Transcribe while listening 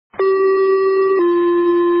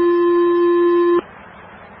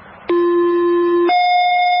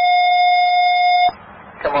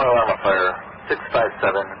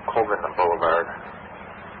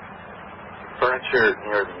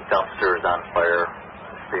fire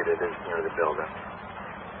stated is near the building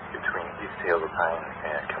between East Hazeltine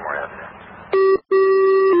and Kenmore Avenue.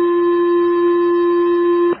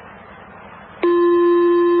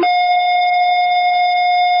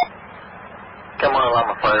 Kenmore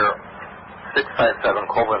alarm of fire 657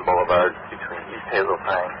 Colvin Boulevard between East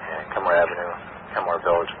Hazeltine and Kenmore Avenue, Kenmore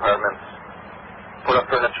Village Apartments. Put up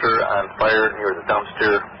furniture on fire near the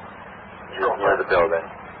dumpster near the building.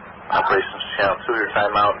 Operations channel 2, your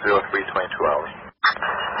timeout 03:22 hours.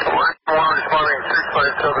 Kenmore responding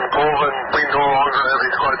 657 Colvin. We no longer have a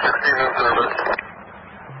squad 16 in service.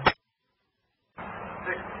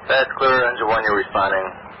 That's clear. Engine 1, you're responding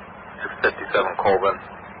 657 Colvin.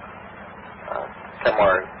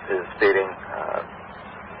 Kenmore is stating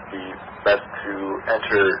the best to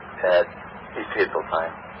enter at East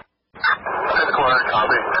Hazeltine. That's clear.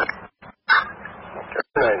 Copy.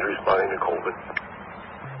 Kenmore 9 responding to Colvin.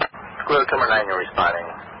 Clear. Kenmore 9, you're responding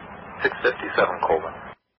 657 Colvin.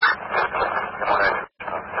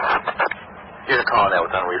 You're calling that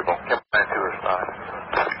was unreadable. Kenmore 9 2 responding.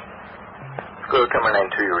 Clear. Kenmore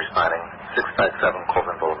 9 2, you're responding 657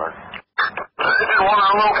 Colvin Boulevard. Engine 1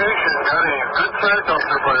 on location. Got a good sized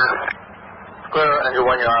dumpster fire. Clear. Engine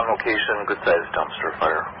 1, you're on location. Good sized dumpster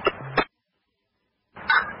fire.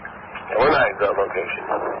 Kenmore 9's on location.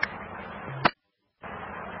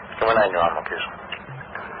 Kenmore 9, you're on location.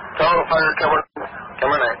 Total fire, Kenmore.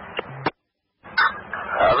 Kenmore 9.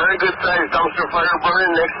 Very good sized dumpster fire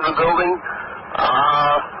burning next to the building.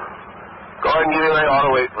 Go ahead and give me my auto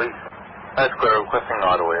wait, please. That's clear. Requesting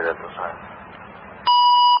auto wait at this time.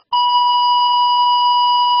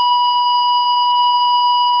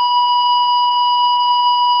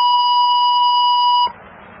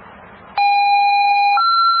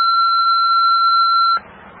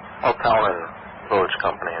 Uptown and Village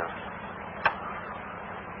Company is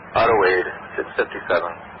auto aid 657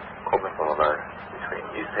 Colvin Boulevard between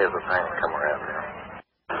East Hazeltine and Kenmore Avenue.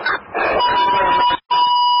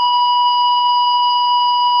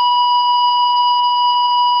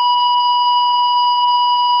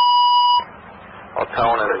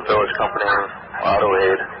 Uptown and Village Company auto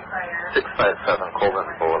aid 657 Colvin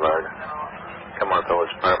Boulevard, Kenmore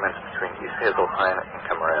Village Apartments between East Hazeltine and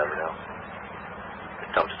Kenmore Avenue.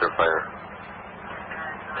 Dumpster fire.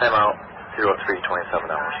 Timeout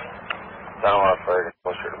 03:27 hours. Down off fire,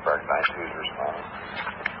 closer to Park 92 is responding.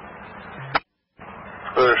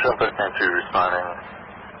 Clear. Sheriff 92 responding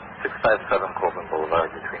 657 Colvin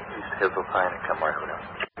Boulevard between East Hazeltine and Kenmore Avenue.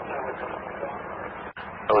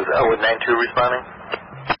 Was Elwood 92 responding?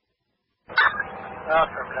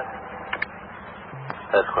 Affirmative.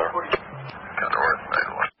 That's clear. Kenmore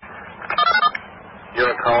 91.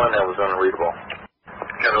 Unit calling, that was unreadable.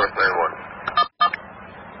 Kenmore 91.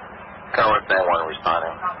 Kenmore 91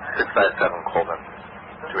 responding 657 Colvin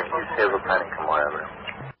between East Hazeltine and Kenmore Avenue.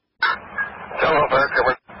 Down fire,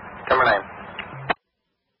 Kenmore. Kenmore 9.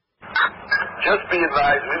 Just be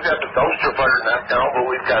advised, we've got the dumpster fire knocked down, but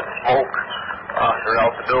we've got smoke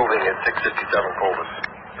throughout the building at 657 Colvin.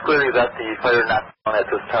 It's clear that the fire knocked down at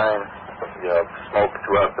this time. You have smoke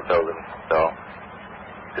throughout the building. So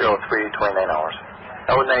 03:29 hours.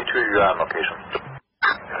 Elwood 92, you're on location.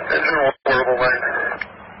 Engine 1, portable line.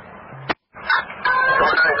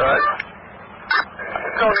 Kenmore 9, go ahead.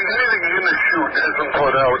 Tony, anything in the chute isn't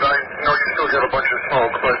put out. I know you still got a bunch of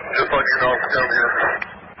smoke, but just let you know down here.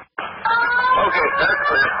 Okay, that's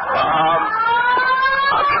clear.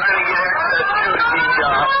 I'm trying to get access to the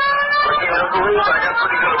mechanical room. I got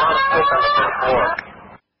pretty good amount of smoke on the first floor.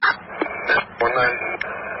 19.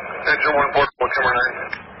 Engine 1, portable, Kenmore 9.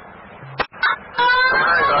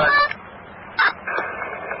 Kenmore 9, go ahead.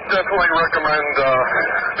 Definitely recommend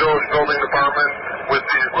Village Building Department with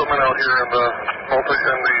the equipment out here and the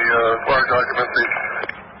large occupancy.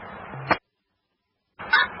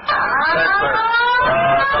 That's clear.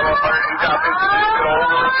 Fellow fire, you copy? Can you get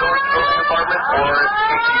over the Village Building Department or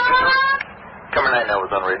Kenmore 9, that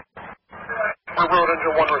was unread. River Road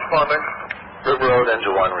Engine 1 responding. River Road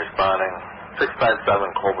Engine 1 responding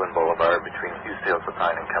 657 Colvin Boulevard between East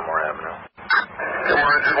Hazeltine and Kenmore Avenue.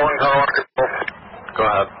 Kenmore Engine 1, Colorado Control. Go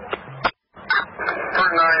ahead.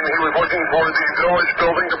 Turn 9, he was looking for the Village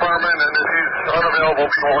Building Department, and if he's unavailable,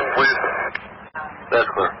 P1, please. That's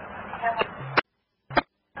clear.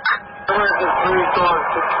 Kenmore Engine 3, Storm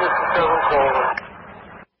 657 Colvin.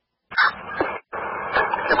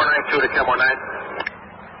 Kenmore 9 2 to Kenmore 9.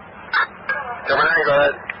 Kenmore 9, go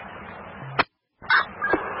ahead.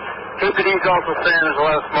 KPD's also saying there's a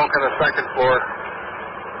lot of smoke on the second floor.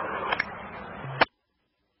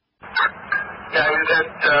 Yeah, you had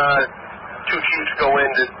two chiefs go in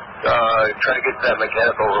to try to get to that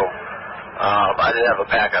mechanical room. I didn't have a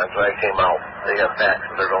pack on, so I came out. They got packs,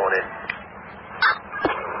 so they're going in.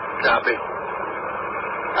 Copy.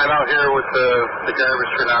 I'm out here with the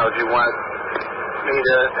garbage for now. Do you want me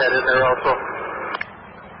to head in there also?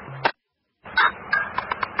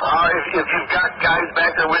 If you've got guys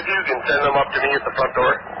back there with you, you can send them up to me at the front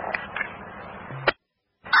door.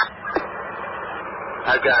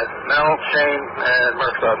 I've got Mel, Shane, and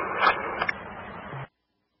Mark Sutton.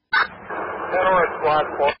 Kenmore Squad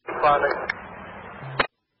 4 responding.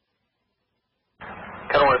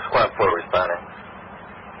 Kenmore Squad 4 responding.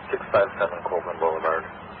 657 Colvin Boulevard.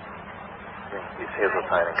 East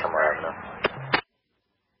Hazeltine and Kenmore Avenue.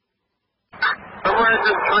 Number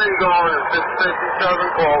engine 3 going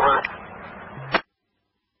 657 Colvin.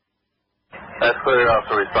 That's clear,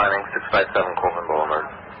 also responding 657 Colvin Boulevard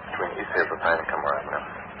between East Hazeltine and Kenmore Avenue.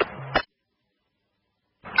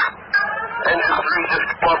 Engine 3 just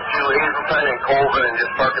come up to Hazeltine and Colvin and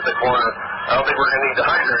just park at the corner. I don't think we're going to need to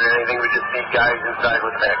hydrant or anything. We just need guys inside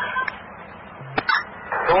with packs.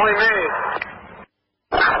 Only me.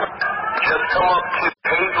 Just come up to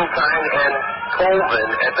Hazeltine and Colvin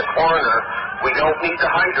at the corner. We don't need the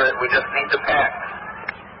hydrant. We just need the pack.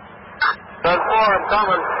 10-4, I'm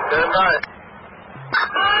coming. Stand by.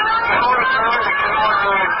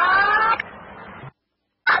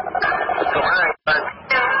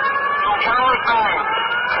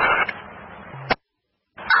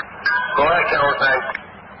 Go ahead, Colvin.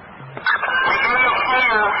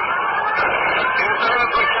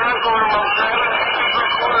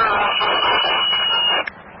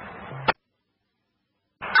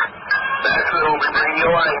 That's what will be bringing you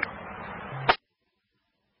line.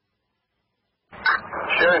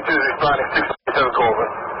 Sharon 2 responding 657 Colvin.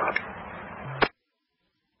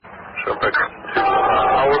 Sure, pick 2.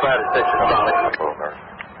 We're about at station about it. Boulevard.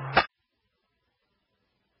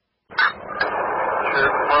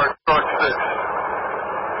 Sheriff Mark, Truck 6.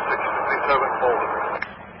 657 Colvin.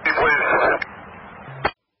 Please.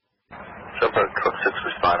 Sheriff Truck 6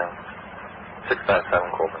 responding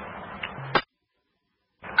 657 Colvin.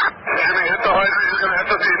 Jimmy, hit the hydrant. You're going to have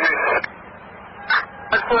to feed me.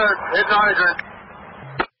 That's clear. Hit the hydrant.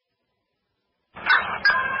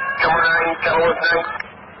 Kenmore 9.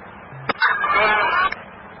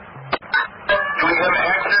 Do we have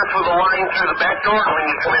access for the line through the back door, or we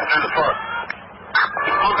need to come in through the front?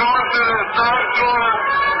 We're going through the side door.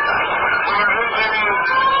 We're hitting.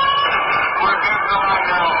 We're getting the line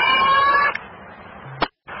now.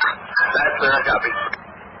 That's there. I copy.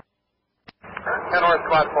 Kenmore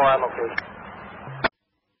Squad 4 on location.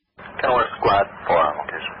 Kenmore Squad 4 on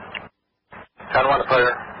location. 10-1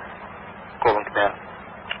 fire. Colvin command.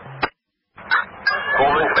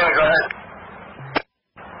 Colvin command, go ahead.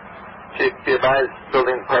 Chief, be advised,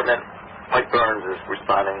 building department, Mike Burns is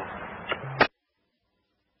responding.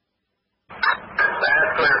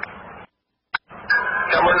 That's clear.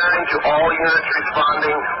 Kenmore 9 to all units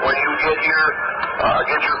responding. When you get here,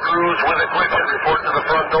 get your crews with equipment, report to the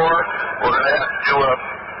front door. We're going to have to do a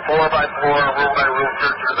 4x4, room-by-room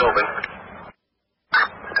search of the building.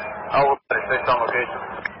 How was that 6 on location?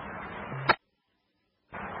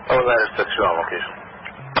 How was that 6 on location?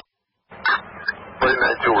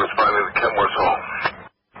 392 responding to Kenmore's Hall.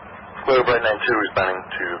 Clear by 92 responding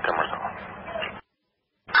to Kenmore's Hall.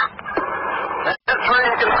 That's where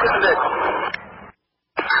you can send it.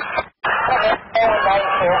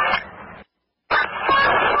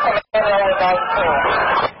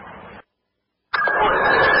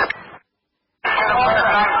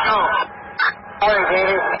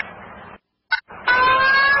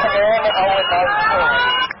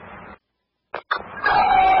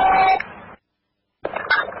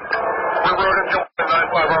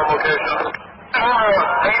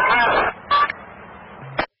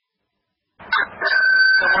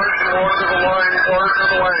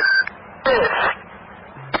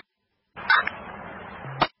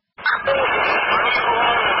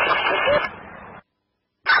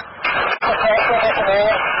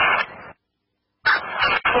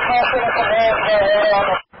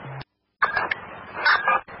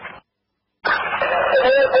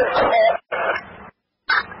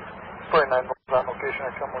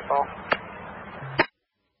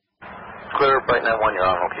 Clear, Bright 9-1, you're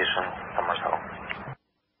on location. Kenmore's Hall.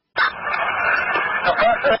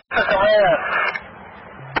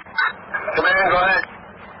 Command, go ahead.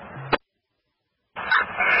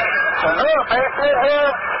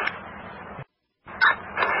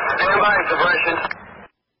 Stand by, suppression.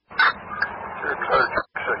 Truck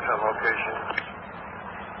 6 on location.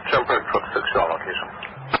 Jumper Truck 6 on location.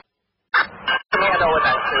 Command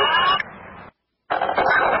 092.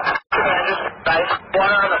 Command, just guys,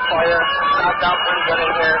 one on the fire, knocked out pretty good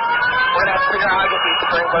in here. We're going to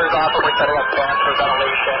off and we're setting up fans for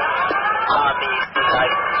ventilation on the east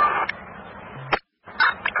side.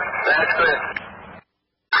 That's good.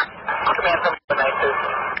 Command from the 92.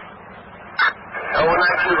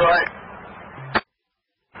 092, go ahead.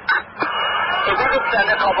 If we could send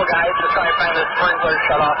a couple guys to try and find the sprinkler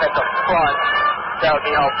shut off at the front, that would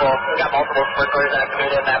be helpful. We got multiple sprinklers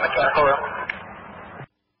activated in that mechanical room.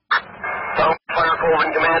 Fire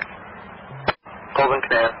Colvin command. Colvin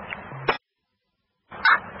command.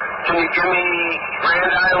 Can you give me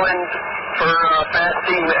Grand Island for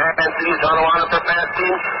fasting and City of Tonawanda for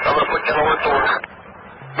fasting? I'm going to put Kenmore to work.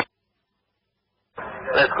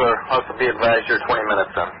 That's clear. Also be advised you're 20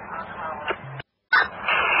 minutes in.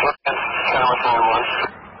 Kenmore 21.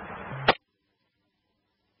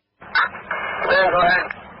 Man, go ahead.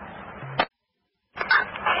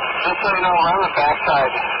 Just so you know, we're on the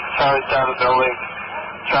backside, sorry, down the building,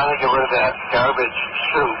 trying to get rid of that garbage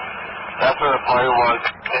chute. That's where the fire was,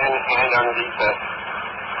 and underneath it.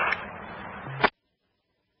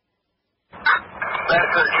 That's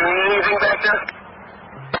good. Do you need anything back there?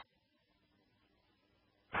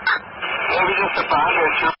 Maybe just a bond or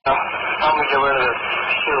two. Help me get rid of this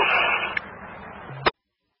chute.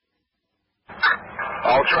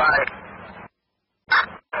 I'll try.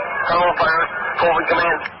 Hello, fire. Colvin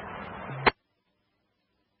command.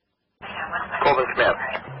 Colvin command.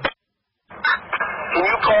 Can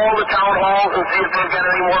you call the town halls and see if they've got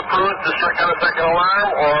any more crews to strike on a second alarm,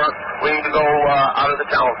 or we need to go out of the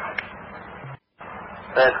town?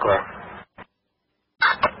 That's clear.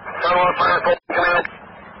 Hello, fire. Colvin command.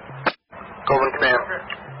 Colvin command.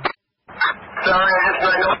 Sorry, I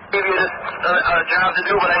know I gave you this a job to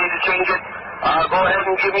do, but I need to change it. Go ahead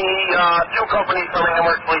and give me 2 companies from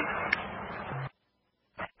Amherst, please.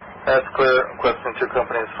 That's clear. Requesting 2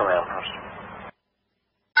 companies from Amherst.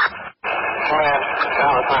 Command,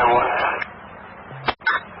 Kenmore 21.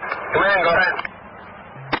 Command, go ahead.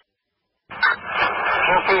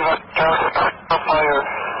 Just leave a fire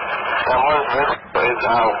that was rid is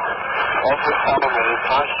out. That's the problem is,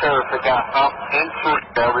 our sheriff got up into the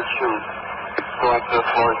garbage chute, going to the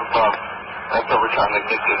floors above. That's what we're trying to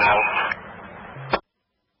get to now.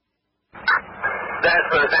 That's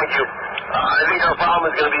good, thank you. I think our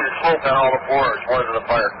problem is going to be the smoke on all the floors more than the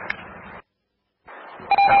fire.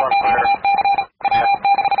 Kenmore fire.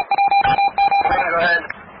 Command, go ahead.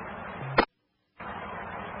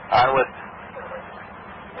 With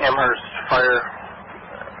Amherst Fire,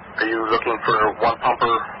 are you looking for 1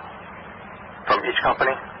 pumper from each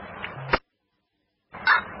company?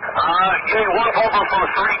 Give me 1 pumper from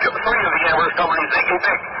 3 of the Amherst companies they can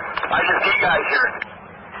pick. I just need guys here.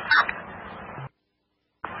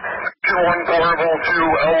 1 Colvin to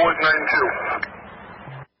Elwood 92.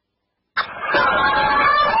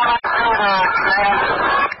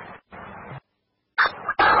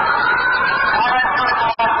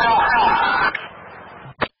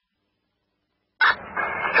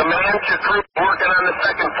 Command to crew working on the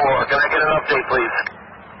 2nd floor. Can I get an update, please?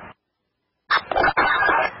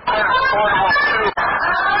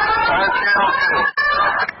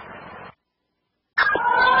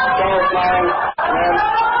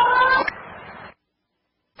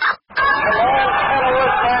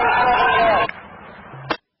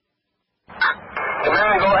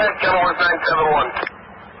 Command, go ahead, Kenmore 971.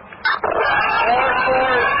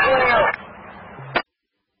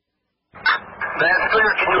 That's clear.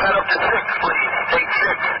 Can you head up to 6, please? Take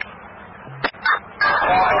 6.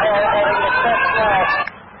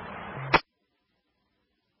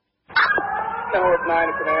 Kenmore 9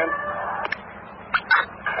 to command.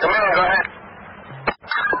 Command, go ahead.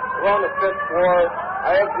 We're on the 5th floor.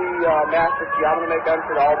 I have the master key. I'm going to make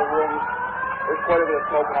entry to all the rooms. There's quite a bit of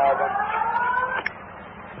smoke in all of them.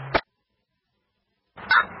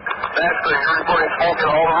 That's clear. You're reporting smoke in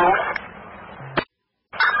all the rooms?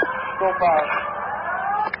 So far.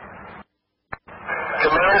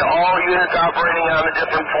 Command, all units operating on the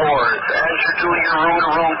different floors. As you're doing your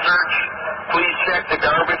room-to-room search, please check the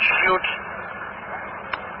garbage chute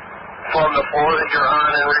from the floor that you're on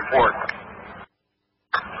and report.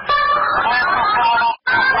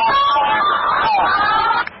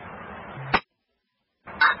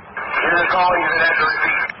 You're calling, you're going to have to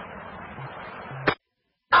repeat.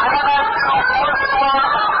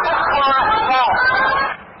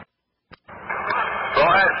 Go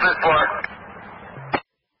ahead, 5th floor.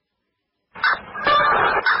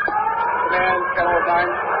 Command, Kenmore 9.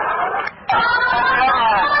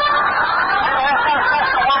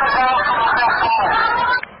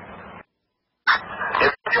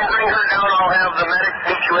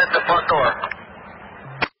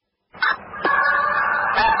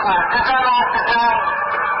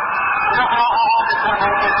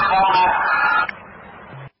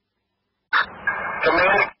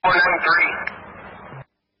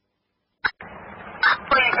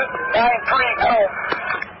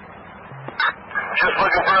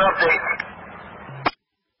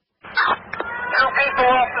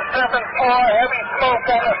 vehicle off the 7th floor, heavy smoke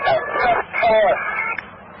on the 7th floor.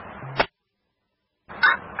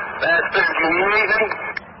 That's good. Do you need anything?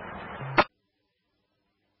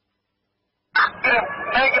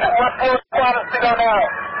 Negative. What floor do you want us to go now?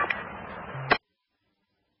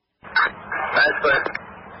 That's good.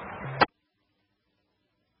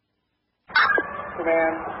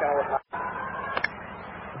 Command,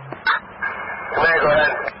 Command, go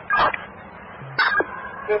ahead.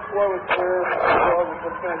 fifth floor was clear. The floor was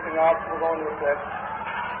just finishing up. We're going to the 6th.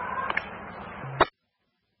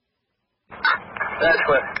 That's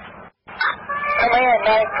good. Command,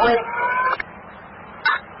 9-3.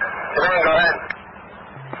 Command, go ahead.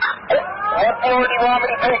 What floor do you want me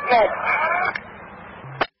to take next?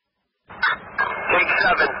 Take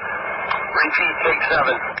 7. Repeat, take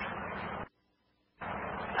 7.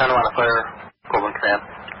 10 on fire, Colvin command.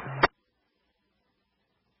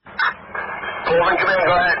 Colvin, command,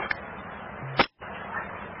 go ahead.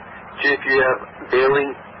 Chief, you have Bailey,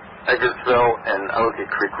 Eggersville, and Elgate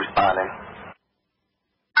Creek responding.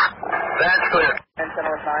 That's clear. And 10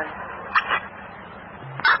 North 9.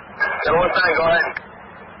 10 North 9, go ahead.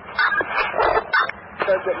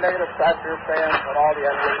 Says that negative pressure fans on all the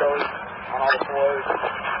end windows, on all the floors.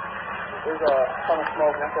 There's a ton of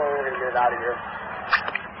smoke. That's why we're going to get it out of here.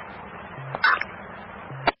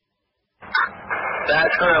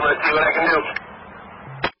 That's clear. Let's see what I can do.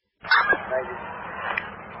 Thank you.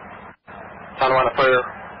 10 on fire,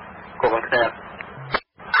 Colvin command.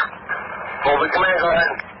 Colvin, command, go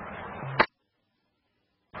ahead.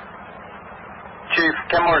 Chief,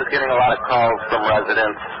 Kenmore is getting a lot of calls from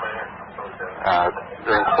residents.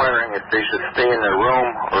 They're inquiring if they should stay in their room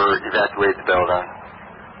or evacuate the building,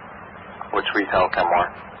 which we tell Kenmore.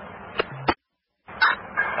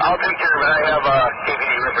 I'll take care of it. I have a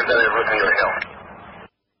KVD representative with me right now.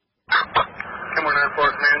 Kenmore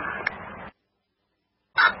 9-4, command.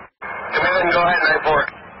 Command, go ahead, 9-4.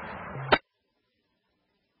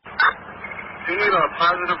 Do you need a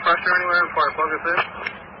positive pressure anywhere before I plug this in?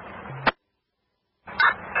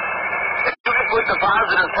 You can put the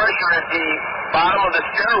positive pressure at the bottom of the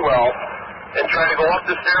stairwell and try to go up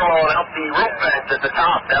the stairwell and out the roof vent at the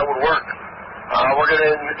top. That would work. We're going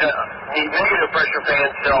to need negative pressure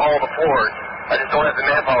fans to all the floors. I just don't have the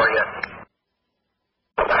manpower yet.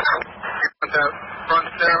 That front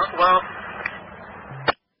stairwell?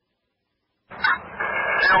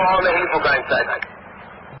 Stairwell on the Hazeltine side.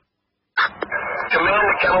 Command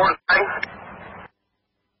the Kenmore side.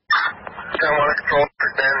 Kenmore control,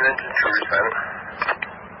 expand engine to respond.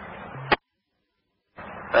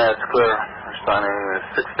 That's clear. Responding to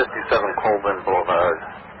 657 Colvin Boulevard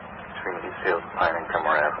between East Hills Pine and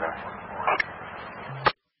Kenmore Avenue.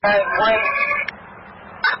 9-3.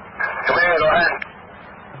 Command, go ahead.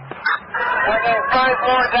 Bringing 5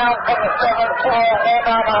 more down from the 7th floor. Hold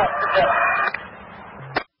on oxygen.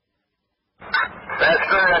 That's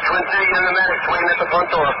good. That's Twin City and the medics waiting at the front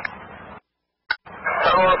door.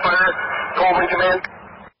 Tunnel on fire. Colvin, command.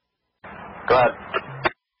 Go ahead.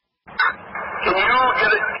 Can you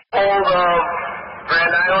get a hold of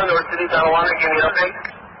Grand Island or City Tonawanda? Give me an update.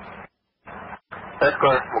 That's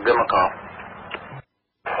clear. We'll give him a call.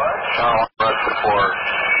 Channel 1, rest before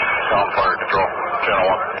Sound Fire Control. Channel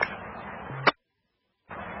 1.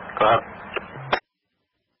 Go ahead.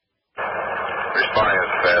 Responding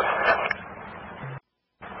as fast.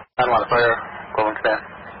 10 on fire, Colvin command.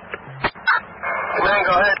 Command,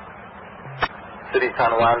 go ahead. City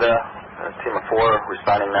Tonawanda, team of 4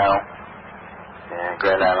 responding now. And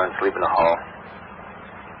Grand Island's leaving the hall.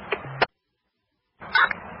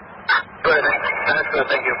 Good, that's good,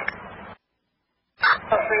 thank you.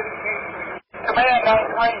 Command,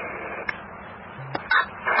 9-3.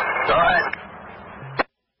 Go ahead.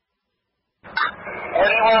 Where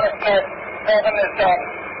do you want us to? 7 is done.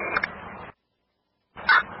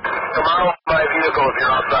 Come on off my vehicle if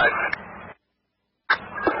you're outside.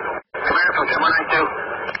 Command from Kenmore 9-2.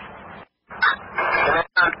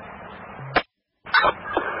 Command.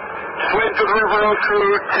 Swing to the River Road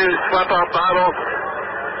crew to swap out bottles.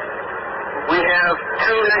 We have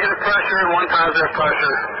 2 negative pressure and 1 positive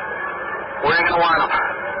pressure. Where are you going to want them?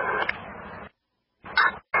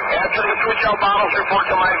 After they switch out bottles, report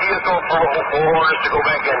to my vehicle for orders to go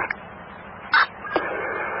back in.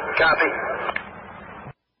 Copy.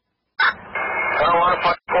 I don't want to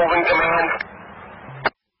fuck Colvin command.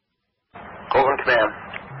 Colvin command.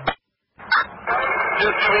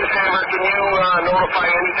 Just do me a favor, can you notify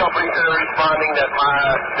any companies that are responding that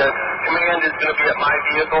that command is going to be at my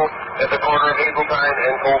vehicle at the corner of Hazeltine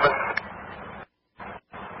and Colvin?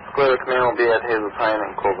 Clear, command will be at Hazeltine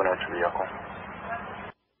and Colvin at your vehicle.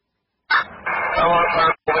 I want to fire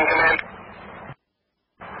Colvin command.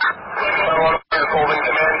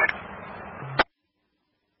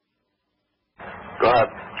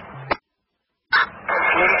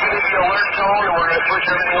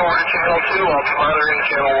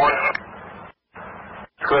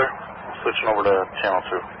 switching over to channel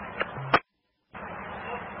 2.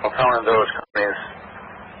 All town and village companies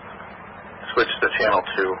switch to channel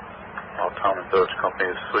 2. All town and village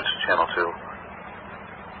companies switch to channel 2.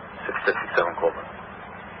 657 Colvin.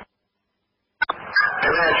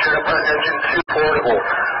 Command, shut up engine 2 portable.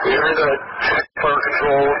 We heard the fire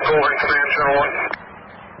control, Colvin command channel 1.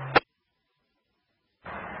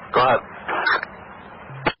 Go ahead.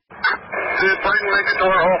 Did Brighton make a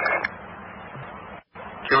door off?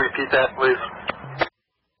 Can you repeat that, please?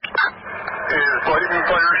 Is Brighton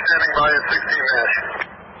fire standing by at 16 Nash?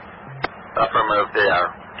 Affirmative, they are.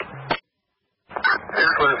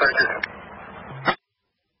 Here's clear, thank you.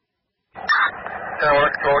 Tower,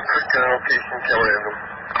 control, quick location, camera random.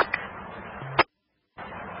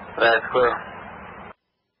 That's clear.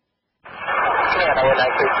 Yeah, I would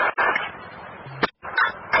like to.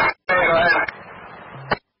 Go ahead.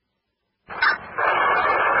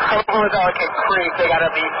 Colvin was allocated 3, they got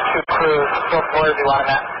at least 2 crews. What floors do you want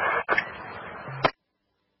them at?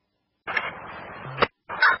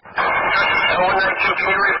 Can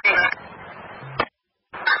you repeat that?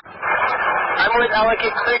 I'm with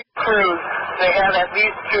allocate 6 crews. They have at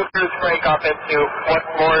least 2 crews break up into what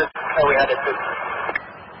floors are we headed to?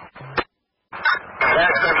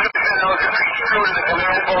 That's the crew to the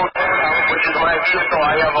command boat, which is my vehicle.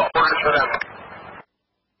 I have orders for them.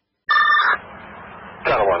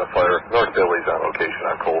 Tonawanda Fire, North Billy's on location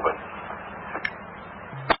on Colvin.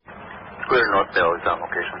 Clear North Dale is on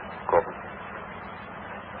location. Colvin.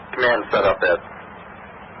 Command set up at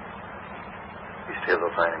East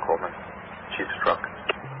Hazel Sign in Colvin. Chief's truck.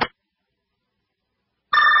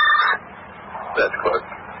 That's clear.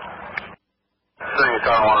 City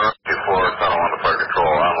Tonawanda Rescue 4, Tonawanda Fire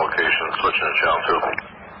Control on location, switching to channel 2.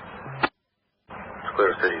 It's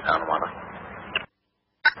clear City Tonawanda.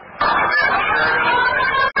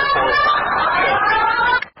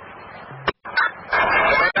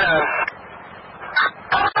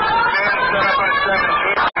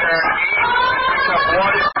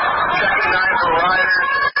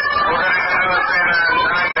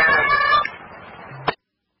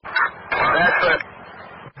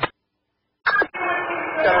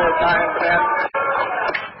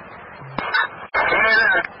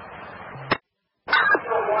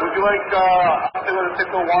 Would you like to go to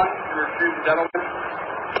 601 to retrieve the gentleman?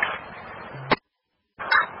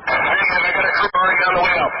 I got a crew already on the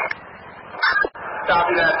way up.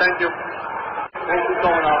 Copy that, thank you. Thanks for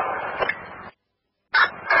going up.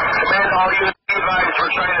 Command, all units be advised,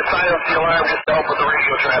 we're trying to silence the alarm just to help with the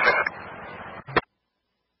radio traffic.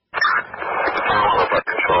 Tonawanda Fire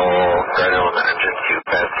Control, guard element engine 2,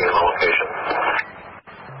 past game location.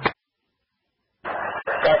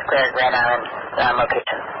 That's clear, Grand Island on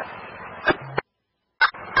location.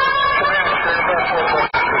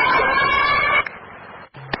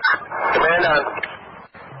 Command on.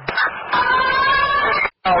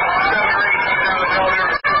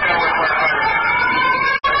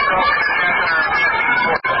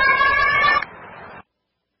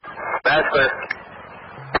 That's clear.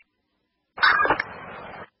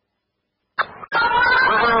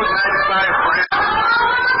 River 95, Bridge,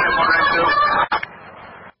 Kenmore 92.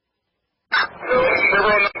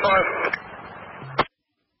 River 95.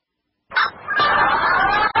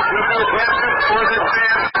 River Captain for this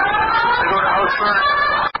man. They go to house first.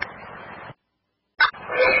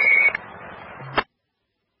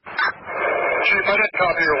 Chief, I didn't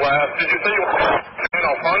copy your last. Did you say you want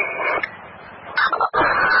to fun?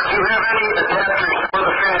 Do you have any adapters for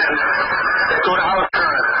the fans that go to house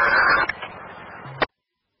current?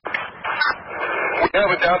 We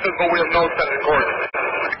have adapters, but we have no set in court.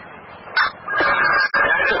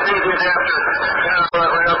 I just need the adapter. Yeah,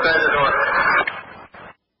 right outside the door.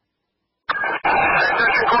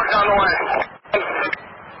 Extension cord down the way.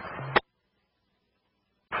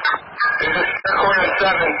 There's a set cord at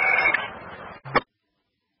 7.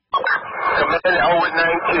 Command Elwood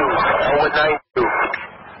 92. Elwood 92.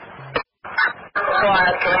 Go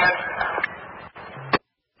ahead, command.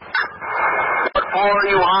 What floor are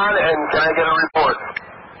you on, and can I get a report?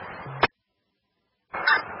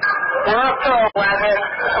 We're up to 11.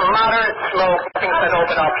 Moderate smoke. Things been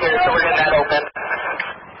open up here, so we're getting that open.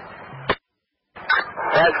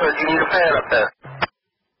 That's good. You need a fan up there.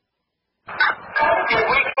 If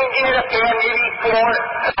we can get a fan, maybe 4,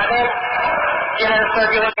 7, get it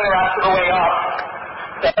circulating the rest of the way up.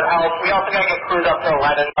 That would help. We also got to get crews up to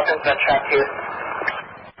 11. Nothing's been checked here.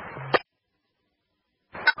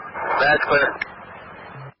 That's clear.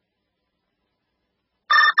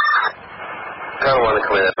 Kind of want to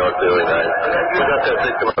clear that North Billy 9. We got that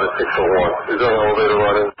victim out of 601. Is there an elevator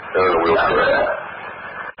running? They're in a wheelchair.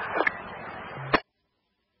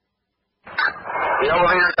 The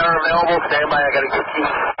elevators are available. Stand by. I got to get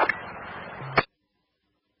keys.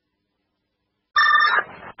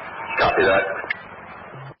 Copy that.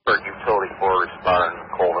 For utility 4 respond in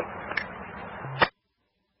Colvin.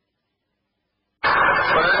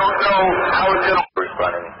 But I don't know how it's going to...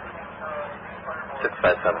 Responding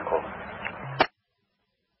 657 Colvin.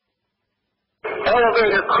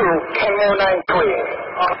 Elevator crew, Kenmore 93.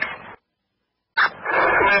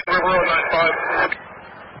 Command, River Road 95.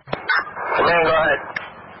 Command, go ahead.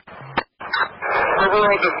 River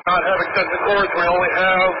Road does not have extended cords. We only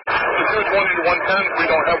have the 220 to 110. We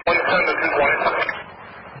don't have 110 to 220.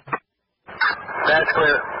 That's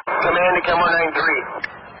clear. Command to Kenmore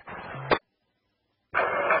 93.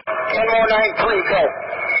 Kenmore 93, go.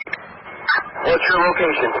 What's your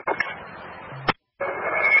location?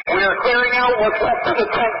 We are clearing out what's left of the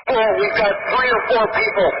 10th floor. We've got 3 or 4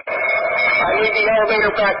 people. I need the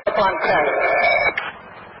elevator back up on 10.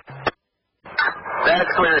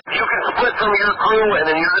 That's clear. You can split from your crew, and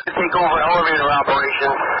then you're going to take over elevator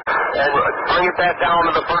operations and bring it back down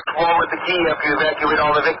to the first floor with the key after you evacuate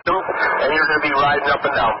all the victims, and you're going to be riding up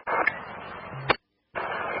and down.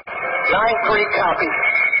 9-3, copy.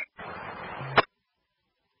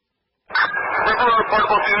 River Road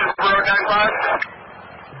portable fuse, River Road 95.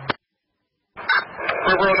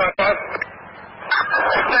 River Road 95.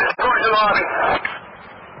 Who's the lobby?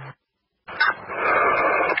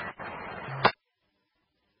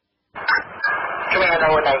 Command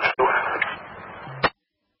 092.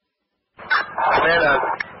 Command on.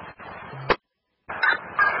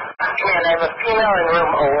 Command, I have a female in room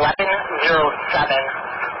 1107.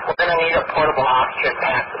 We're going to need a portable oxygen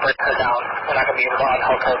pack to bring her down. We're not going to be able to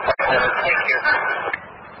unhook her from her. Thank you.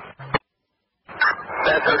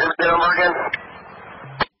 That's our number again?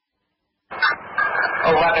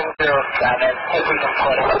 1107. If we can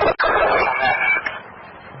put it on that.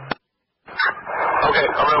 Okay,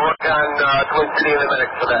 I'm going to work on Twin City in a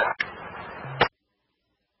minute for that.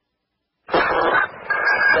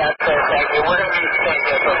 That's it, thank you. We're going to be staying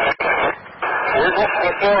there for a second. We're just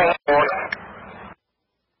hearing for...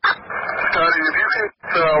 Scotty, if you get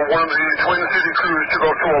one of the Twin City crews to go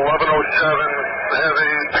to 1107, have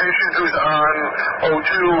a patient who's on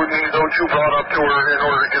O2, needs O2 brought up to her in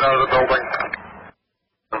order to get out of the building.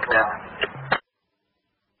 Okay.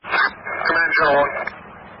 Command Channel 1.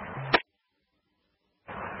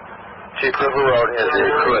 Chief, River Road has a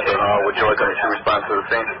crew at the hall. Would you like them to respond to the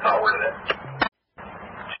scene?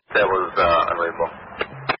 That was unbelievable.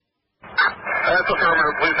 That's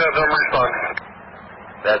affirmative. Please have them respond.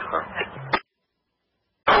 That's fine.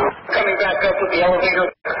 Coming back up with the elevator.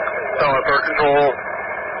 Fire Control.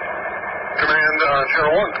 Command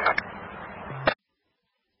Channel 1.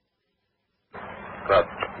 Good.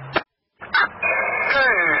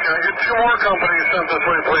 Okay, can I get 2 more companies sent this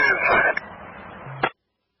way, please?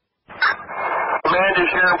 Command is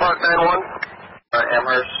Sharon Park 91.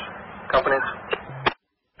 Amherst companies?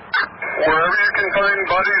 Wherever you can find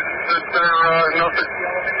bodies that are enough to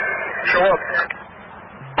show up.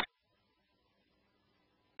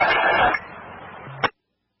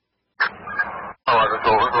 Oh, this is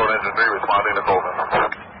River Road Engine 3 responding to Colvin.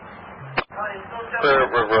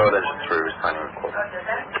 River Road Engine 3 responding to Colvin.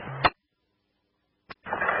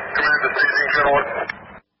 Command to staging Channel 1.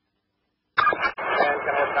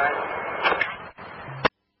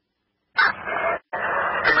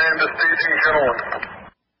 Command to staging Channel 1.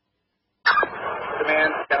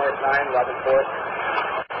 Command, Kenmore 9, 11-4.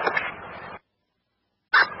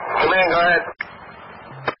 Command, go ahead.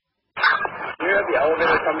 Can you have the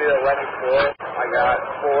elevator come to the 11th floor? I got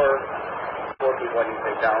four people I need to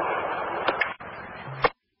take down.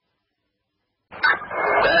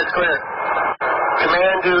 That's clear.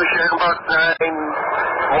 Command to Sharon Park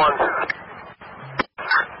 91.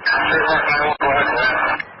 Sharon Park 91.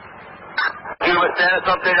 Do you have a status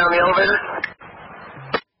update on the elevator?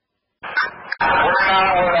 We're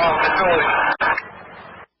on facility.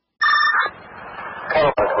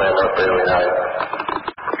 Colvin, command up Bailey 9.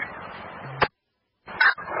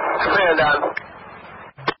 Command on.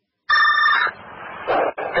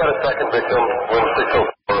 Got a second victim, 1604.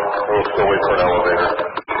 We'll still wait for an elevator.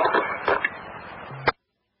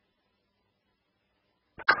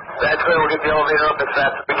 That's clear. We'll get the elevator up as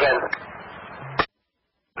fast as we can.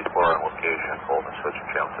 Before on location, Colvin, switching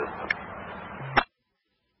channel system.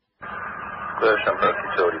 Clear Shamrock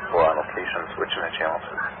Utility 4 on location, switching the channel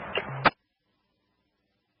system.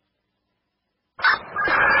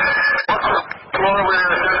 Floor, we're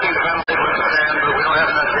attempting to ventilate with the fan, but we don't have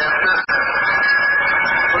enough gas here.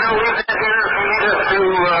 We're going to leave that here if you need us to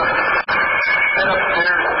head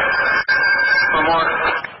upstairs for more.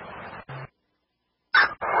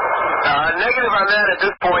 Negative on that at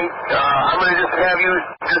this point. I'm going to just have you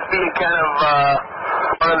just be kind of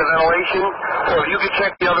on the ventilation. So if you could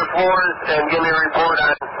check the other floors and give me a report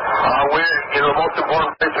on where, the most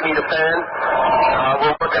important place you need a fan.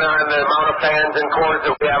 We're working on the amount of fans and cords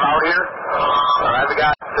that we have out here. I've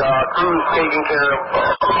got crews taking care of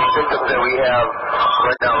the symptoms that we have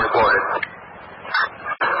right now reported.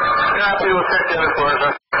 Copy, we'll check the other floors.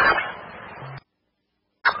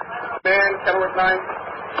 Man, Kenmore 9.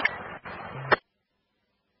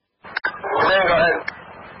 Man, go ahead.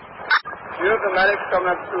 You have the medics coming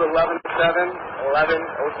up to 11-7,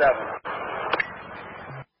 11-07.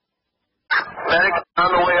 Medics on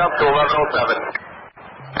the way up to 1107.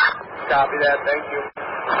 Copy that, thank you.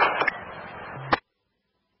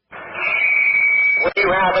 What do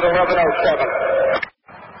you have at 1107?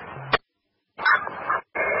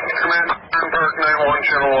 Command, Park 9-1,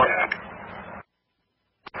 Channel 1.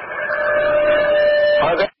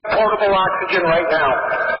 Are they portable oxygen right now?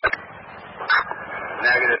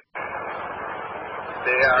 Negative.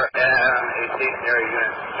 They are a stationary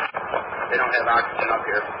unit. They don't have oxygen up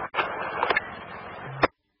here.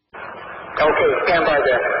 Okay, stand by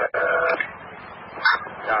there.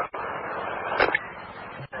 Copy.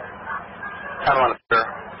 Colvin, sir.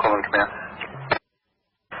 Colvin, command.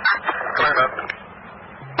 Command up.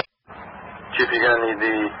 Chief, you're going to need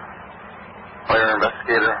the fire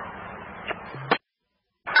investigator.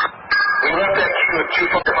 We left that queue with two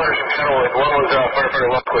firefighters in Kenmore. One was firefighter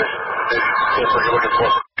Lundquist. That's what you're looking for.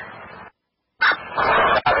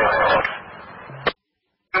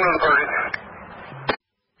 Another party.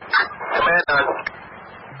 Command on.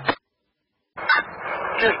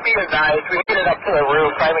 Just be advised, we made it up to the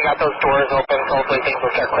roof. Finally got those doors open, so hopefully things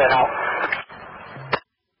will start clearing out.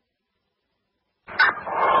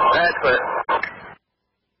 That's clear.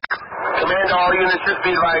 Command to all units, just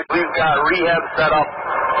be advised, we've got rehab set up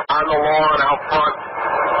on the lawn out front.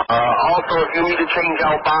 Also, if you need to change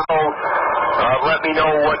out bottles, let me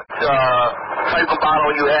know what type of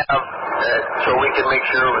bottle you have so we can make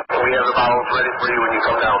sure we have the bottles ready for you when you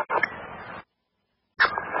come down.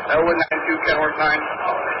 Elwood 92, Kenmore 9.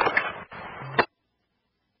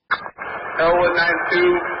 Elwood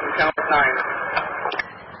 92, Kenmore 9.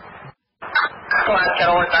 Come on,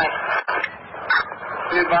 Kenmore 9.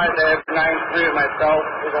 Be advised, I have 9-3 of myself.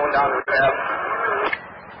 We're going down to rehab.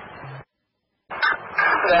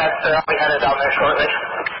 I'll be headed down there shortly.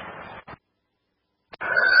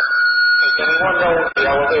 Does anyone know if the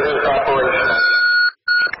elevator is operational?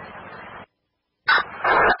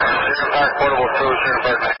 Sheriff Park Portable 2, Sheriff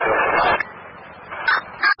Park next to it.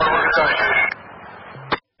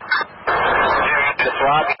 Just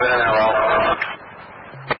Rob, you've been in there all.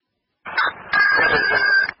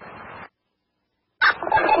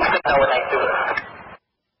 That would next to it.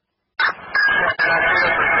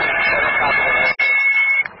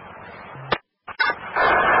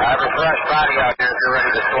 I have a fresh body out here if you're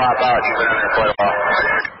ready to swap out. You've been in there quite a while.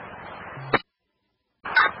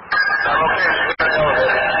 I'm okay. You've been in the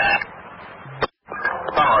elevator.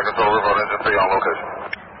 Sound like it's over, but it's just on location.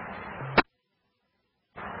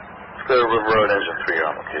 Clear River Road, engine 3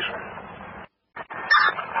 on location.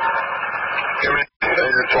 Give me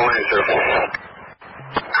your 20, sir.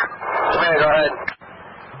 Command, go ahead.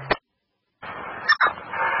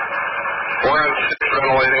 1-6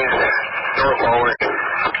 ventilating, north hallway.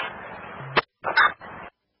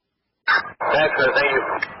 That's good, thank you.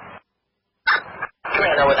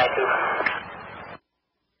 Command, over 92.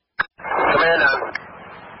 Command, on.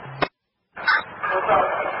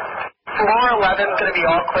 Floor 11 is going to be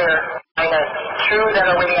all clear. Minus 2 that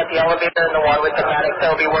are waiting at the elevator and the one with the medic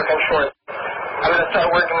that will be working short. I'm going to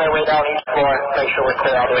start working my way down each floor, make sure we're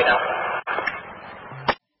clear all the way down.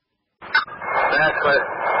 That's clear.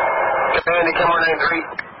 Command to Kenmore 9-3.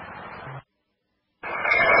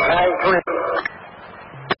 9-3.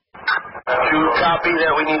 Do you copy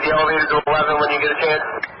that we need the elevator to 11 when you get a chance?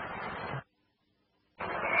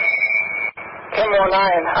 Kenmore 9,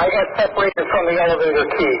 I got separated from the elevator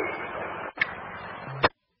key.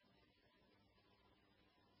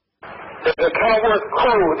 There's a Kenmore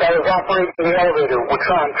crew that is operating the elevator, which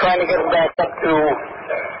I'm trying to get them back up to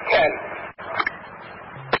 10.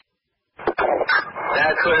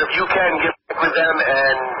 That's good. If you can, get back with them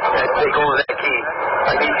and take over that key.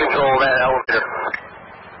 I need control of that elevator.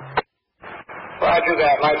 Roger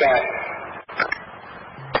that, my bad.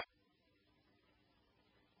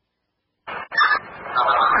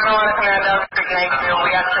 Carolina Command, down to 392.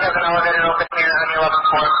 We actually have an elevator open here on the 11th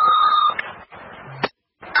floor.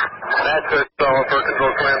 That's good. So, for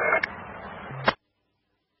control command.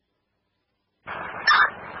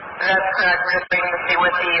 That's correct. We're just waiting to see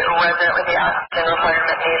what the resident with the oxygen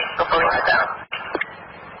requirement needs before we head down.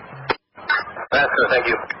 That's good, thank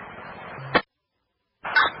you.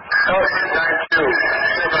 Colvin 9-2,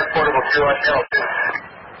 portable 2 on channel 2.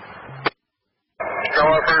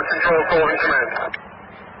 Tower First Control, Colvin Command.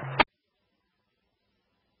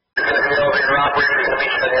 You're going to be elevator operator, you're going to be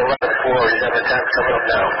on the 11th floor, you have the time coming up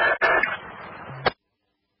now.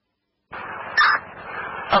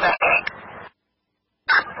 Okay.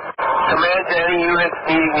 Command to any units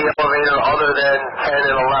needing the elevator other than 10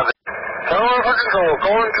 and 11. Tower for Control,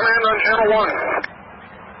 Colvin Command on channel 1.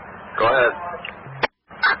 Go ahead.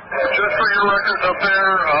 Just for your records up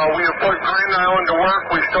there, we have put Green Island to work.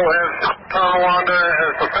 We still have Tonawanda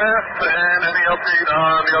as the fast, and any update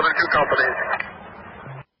on the other two companies?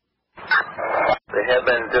 They have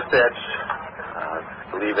been dispatched.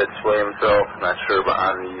 I believe it's Williamsville. Not sure, but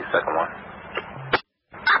on the second one.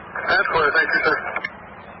 That's clear. Thank you, sir.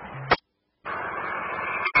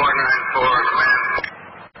 494, Command.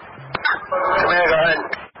 Command, go ahead.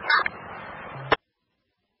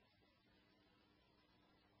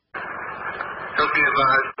 Just be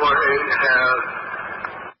advised, Floor 8 has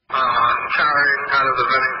charring out of the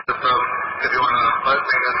venting system. If you want to let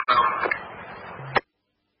maintenance know.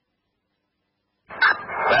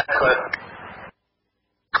 That's good.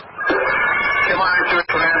 Come on to it,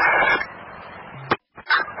 Command.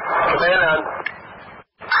 Command on.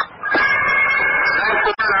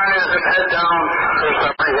 949 is a head down. There's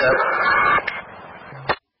somebody here.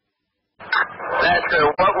 That's good.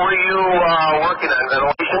 What were you working on?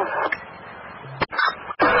 Ventilation?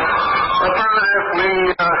 Affirmative. We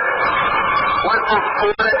went from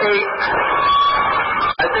 4 to 8.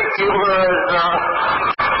 I think you was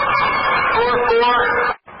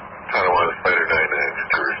 4-4. Tonawanda Spider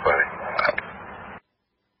 99, to responding.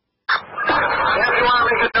 If you want to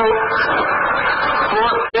make a note,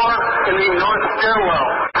 4-4 in the north stairwell.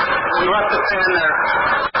 We left the fan there.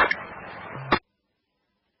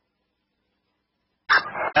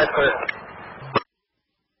 That's good.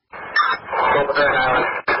 Over there now.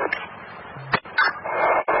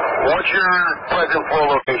 What's your present floor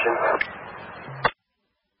location?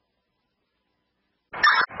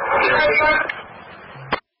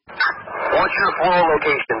 What's your floor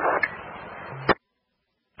location?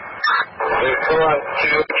 We're floor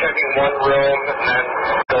 2, checking one room, and then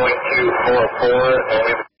going to floor 4, and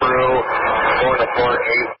we through going to floor 8,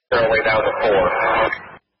 all the way down to 4.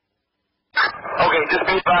 Okay, just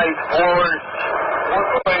be advised, floors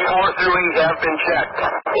 4 through 8 have been checked.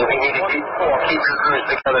 If you need to keep your crews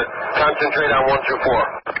together, concentrate on 1 through 4.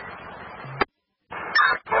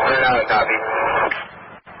 Right out of copy.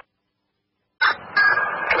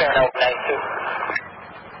 Command, help 92.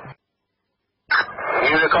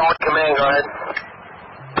 Unit call, command, go ahead.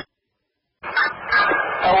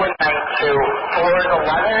 Owen 92. Floors 11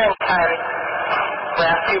 and 10.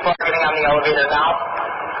 Last 2 are getting on the elevator now.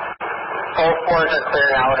 Both floors are clear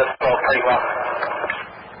now. It is still pretty well.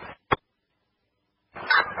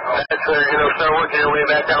 That's where you're going to start working your way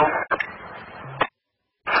back down.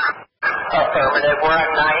 Affirmative. We're on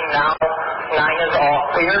 9 now. 9 is all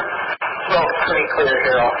clear. Smoke's pretty clear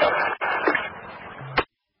here also.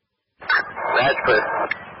 That's good.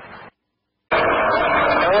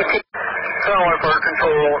 Tower for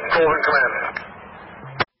Control, Colvin Command.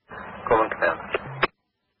 Colvin Command.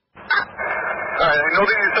 Alright, I know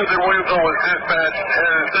that you said that Williamsville was dispatched.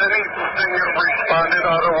 Has anything responded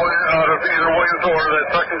out of either Williamsville or that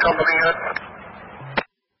second company yet?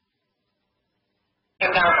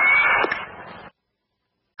 And now.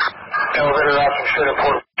 Elevator option should have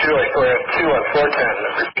port 2. I still have 2 on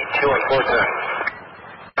 410. Repeat 2 on 410.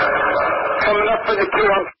 Coming up for the 2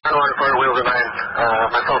 on 4 wheels and 9.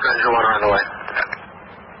 My phone engine water on the way.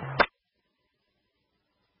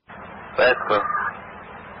 That's good.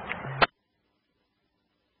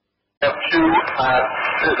 F2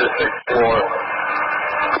 to the 6th floor.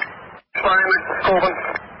 Fine, Colvin.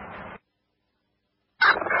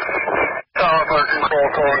 Tower for Control,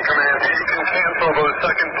 Colvin Command. You can cancel those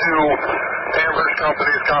second 2 Amherst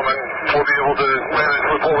companies coming. We'll be able to manage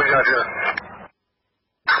with what we got here.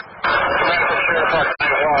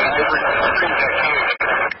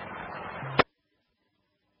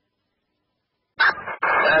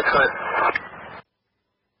 Excellent.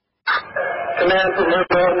 Command from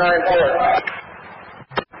River 94.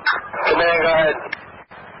 Command, go ahead.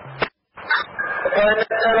 Appointment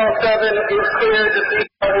 1007 is clear to see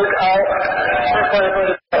covered out.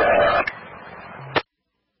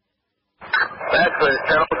 That's good.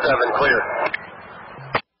 1007, clear.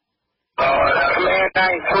 Command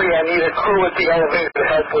 93, I need a crew at the elevator to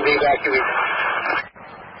help with the evacuation.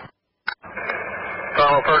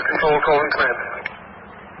 Tower for Control, Colvin Command.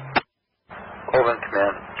 Colvin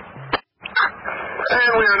Command. And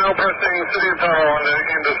we are now pressing City of Tonawanda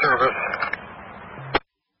into service.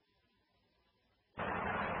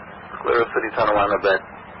 Clear City Tonawanda back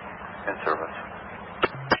in service.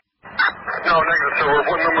 No, negative, sir. We're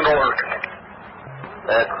putting them in alert.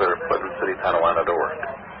 That's clear. Putting City Tonawanda to work.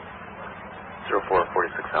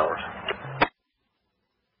 0446 hours.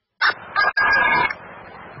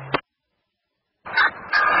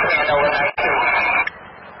 And over 92.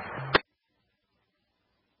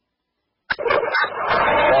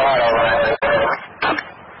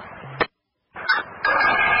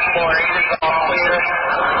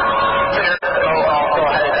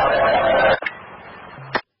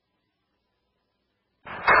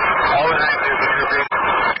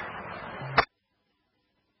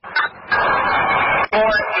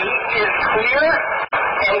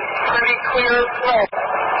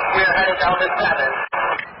 Down to 7.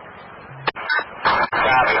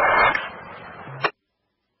 Copy.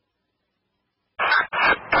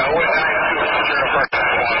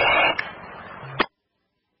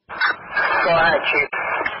 Go ahead, Chief.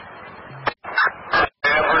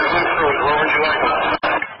 Where would you like them?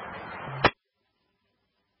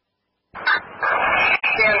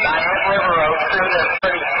 Stand by at River Road. Through this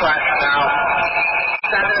pretty fresh now.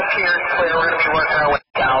 7 appears clear. We're going to be working our way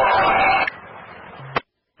south.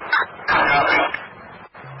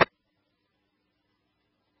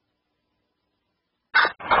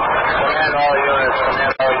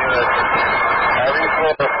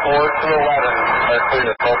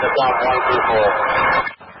 Focus on 1 through 4.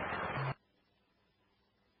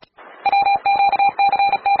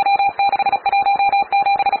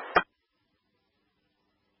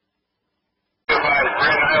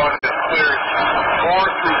 Grand Island is cleared. 4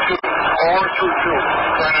 through 2. 4 through 2.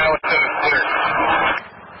 Grand Island is cleared.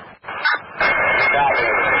 Copy.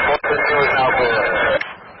 4 through 2 is now clear.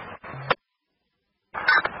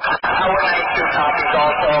 Our 92 copies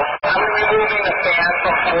also. I'm removing the fan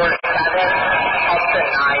from 4 to 7 up to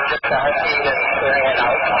 9 just to help me just clearing it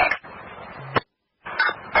out.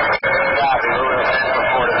 Copy. Moving the fan from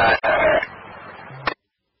 4 to 9.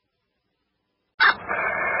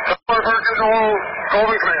 Support control,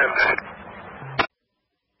 Colvin Command.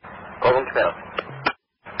 Colvin Command.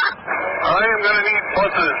 I am going to need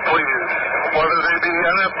buses, please. Whether they be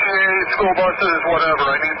NFTA, school buses, whatever.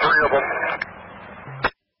 I need 3 of them.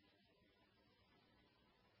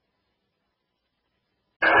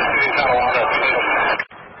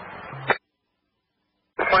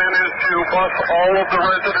 The plan is to bus all of the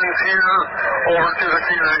residents here over to the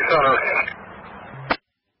community center.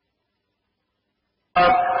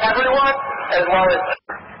 Everyone, as well as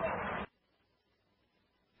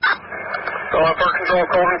For control,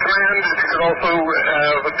 Colvin Command, if you could also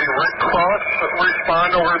have the Red Cross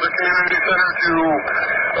respond over to the community center to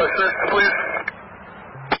assist, please.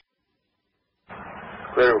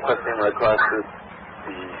 Clear, requesting Red Cross to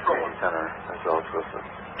the community center as well as assist.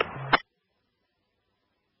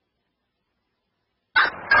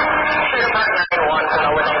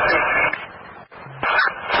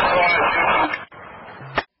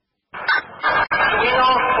 do we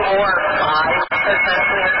know 4 or 5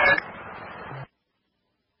 essentially?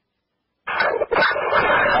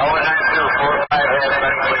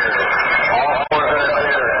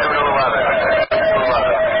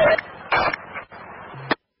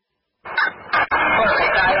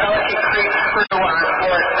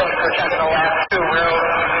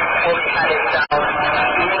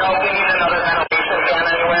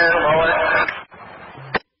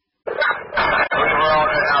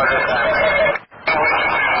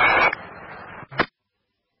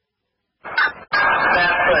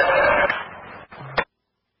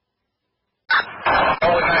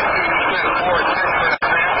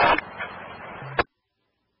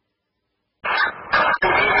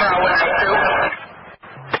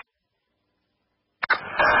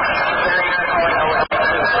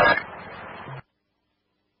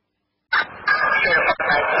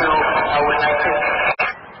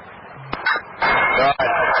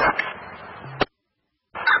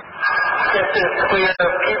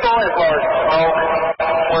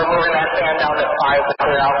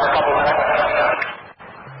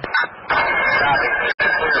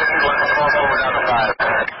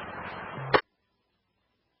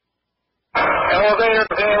 Elevator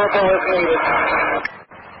available if needed.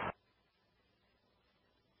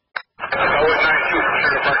 Always 92,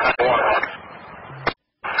 Sheriff Department 1.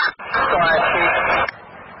 Go ahead, Chief.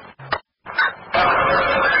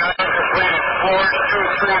 Completed. Floors 2,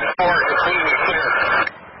 3, and 4 completely clear.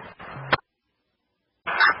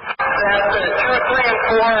 That's 2, 3, and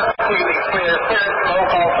 4 completely clear. Clear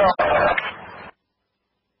smoke also.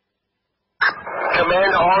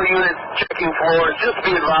 Command all units check working floors. Just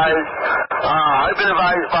be advised, I've been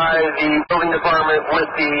advised by the building department with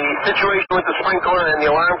the situation with the sprinkler and the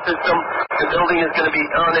alarm system, the building is going to be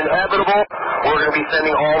uninhabitable. We're going to be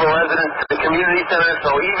sending all the residents to the community center,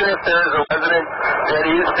 so even if there is a resident that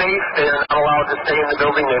is safe, they are not allowed to stay in the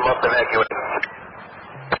building. They must evacuate.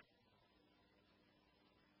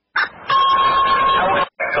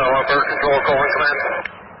 Bird Control, Colvin Command.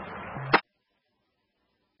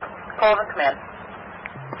 Colvin Command.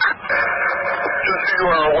 Just so you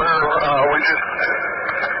are aware, we just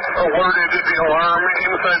alerted the alarm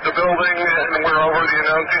inside the building, and we're over the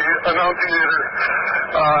annunciator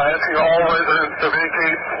asking all residents to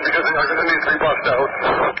vacate because they are going to need to be bussed out.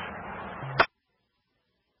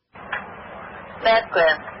 That's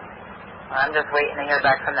clear. I'm just waiting to hear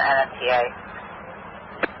back from the NFTA.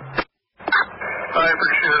 I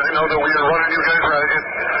appreciate it. I know that we are running you guys ragged.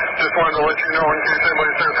 Just wanted to let you know in case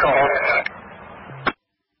anybody starts calling.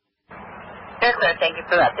 That's clear. Thank you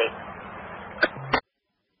for the update.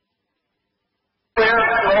 Clear,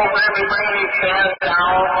 we're going to be bringing these fans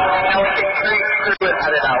down. Ellicott Creek crew is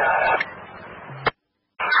headed out.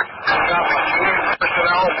 Copy. You need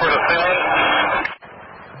personnel for the fans.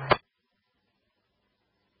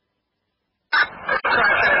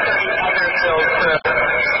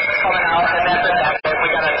 Coming out, and that's it. We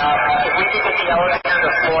got enough. If we could get the elevator to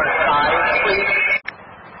floor 5, please.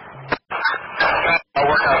 I'll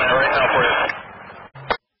work on it right now for you.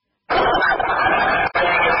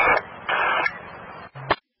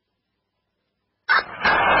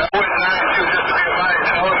 That was 92, just to be advised.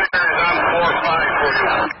 Elevator is on floor 5 for you.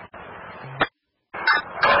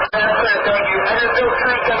 That's it. Thank you. And there's no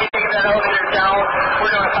creek that we take that elevator down.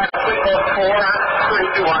 We're going to find a quick 4,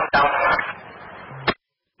 3, 2, 1 down.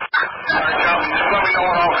 Alright, copy. Just let me know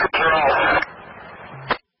when all crews are out.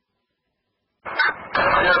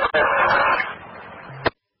 Yes, sir.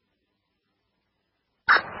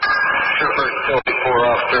 Super utility 4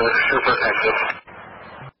 officer, super exit.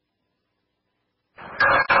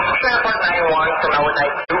 Transport 91 from Elwood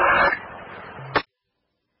 92.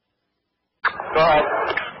 Go ahead.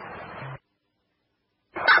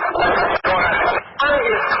 Go ahead.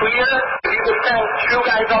 Is clear. If you could send 2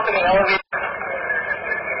 guys up in the elevator.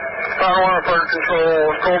 Power Fire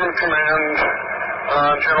Control, Colvin Command,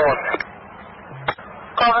 Channel 1.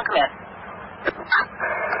 Colvin Command.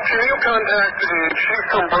 Can you contact the chief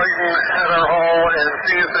from Brighton at our hall and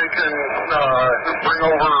see if they can bring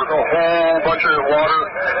over a whole bunch of water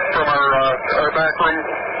from our back room?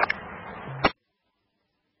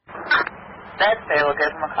 That's fair. We'll give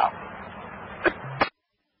him a call.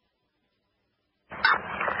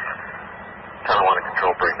 Channel 1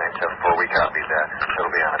 Control, break 974. We copy that.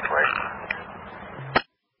 It'll be on its way.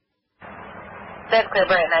 That's clear.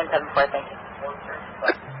 Bright 974. Thank you.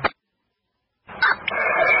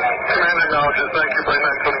 Command acknowledges. Thank you, Bright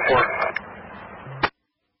 974.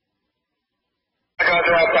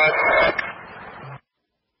 Roger, outside.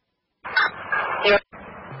 Here.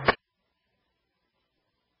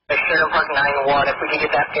 Sheriff Park 91, if we can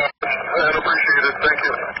get that fan. I'd appreciate it. Thank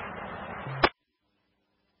you.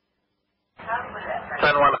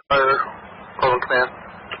 10-1 Fire, Colvin Command.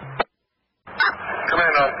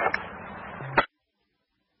 Command on.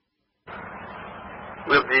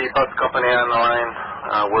 We have the bus company on the line.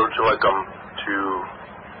 Where would you like them to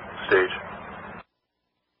stage?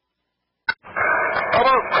 How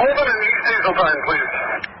about Colvin and East Hazeltine, please?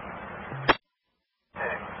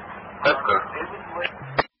 That's good.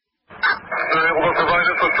 They're able to provide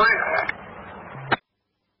us with 3.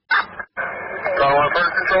 Power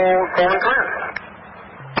Fire Control, Colvin Command.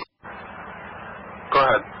 Go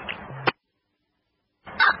ahead.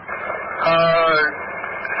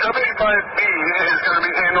 75B is going to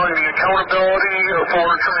be handling the accountability for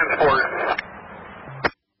transport.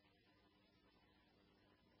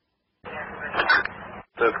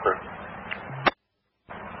 That's clear.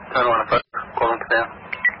 10-1 Fire, Colvin Command.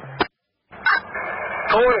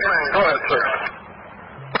 Colvin Command, go ahead, sir.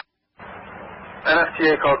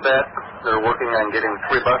 NFTA called back. They're working on getting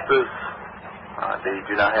 3 buses. They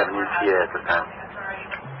do not have an ETA at this time.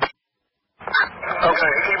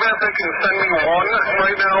 Okay, even if they can send me 1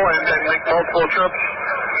 right now and make multiple trips,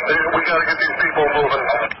 we got to get these people moving.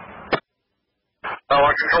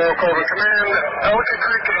 Control, Colvin Command. Ellicott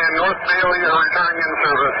Creek and North Bailey are returning in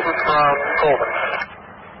service from Colvin.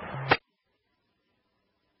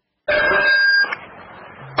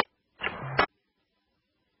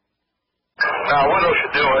 Window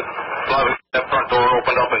should do it. As long as that front door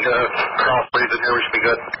opened up and cross breeze in here, we should be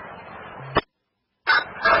good.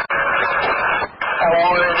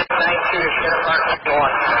 Order 92 to Sheriff Park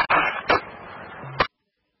 91.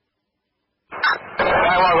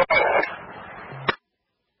 911.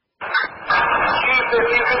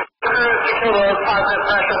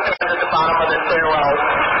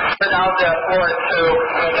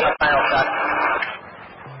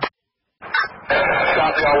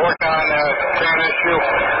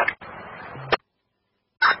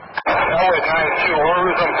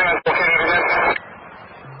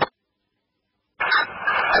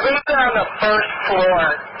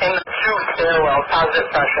 little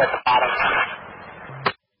bit pressure at the bottom.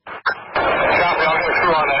 Copy, I'll get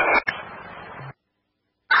through on that.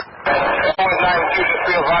 192, just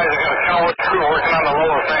be advised, I got a Kenmore crew working on the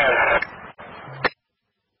lower fan.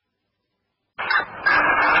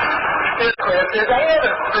 If there's any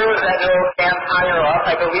other crews that know fans higher up,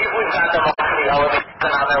 I believe we've got them off the elevator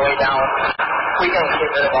and on their way down. We can get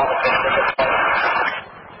rid of all the things at this point.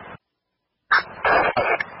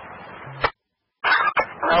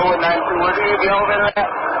 Oh, 92, where do you need the elevator at?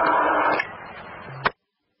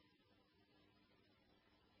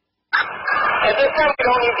 At this time, we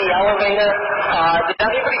don't need the elevator. Did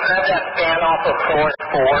anybody grab that fan off of floor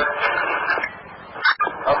 4?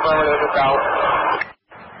 Affirmative, it's out.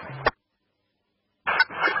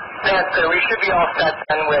 That's good. We should be all set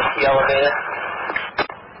then with the elevator.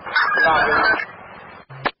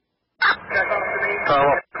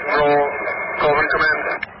 Roll. Colvin, come in.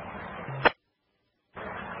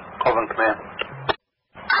 Colvin, come in.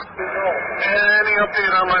 Any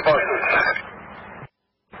update on my buses?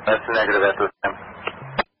 That's a negative at this time.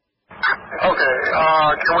 Okay,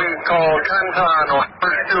 can we call Kenton or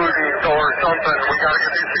first duty or something? We gotta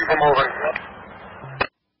get these people moving.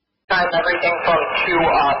 Time everything from 2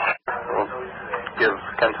 up. We'll give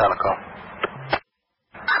Kenton a call.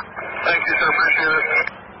 Thank you, sir. Appreciate it.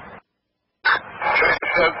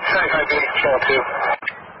 Check ID, show 2.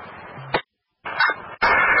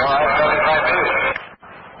 Alright, 75 minutes.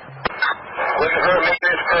 Looking for a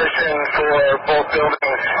maintenance person for both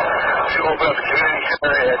buildings to open up the community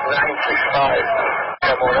center at 965.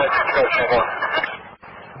 Kenmore, that's Kenmore.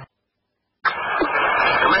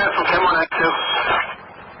 Command from Kenmore, active.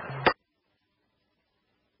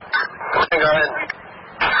 Go ahead.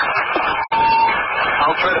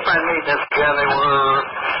 I'll try to find maintenance again. They were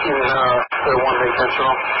in their one maintenance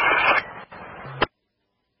room.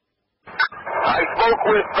 I spoke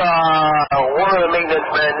with one of the maintenance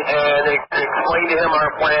men and explained to him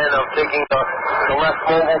our plan of taking the less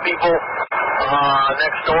mobile people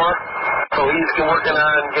next door. So he's working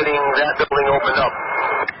on getting that building opened up.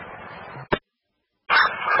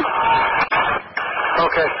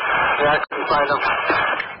 Okay. Yeah, I can find them.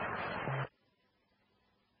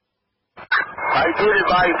 I did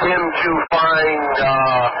advise him to find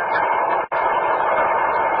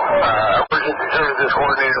emergency services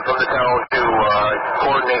coordinator from the town to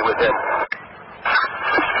coordinate with him.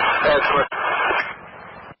 Excellent.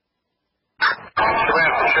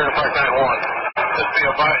 Command from Sheriff 591. Just be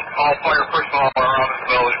advised, all fire personnel are around this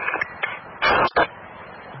building.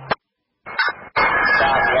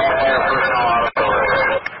 Copy, all fire personnel out of the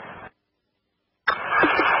building.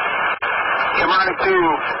 Command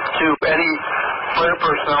to any fire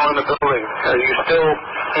personnel in the building. Are you still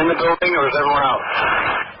in the building or is everyone out?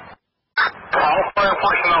 All fire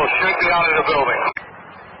personnel should be out of the building.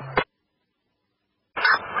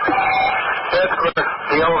 That's clear.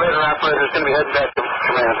 The elevator operator is going to be heading back to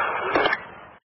command.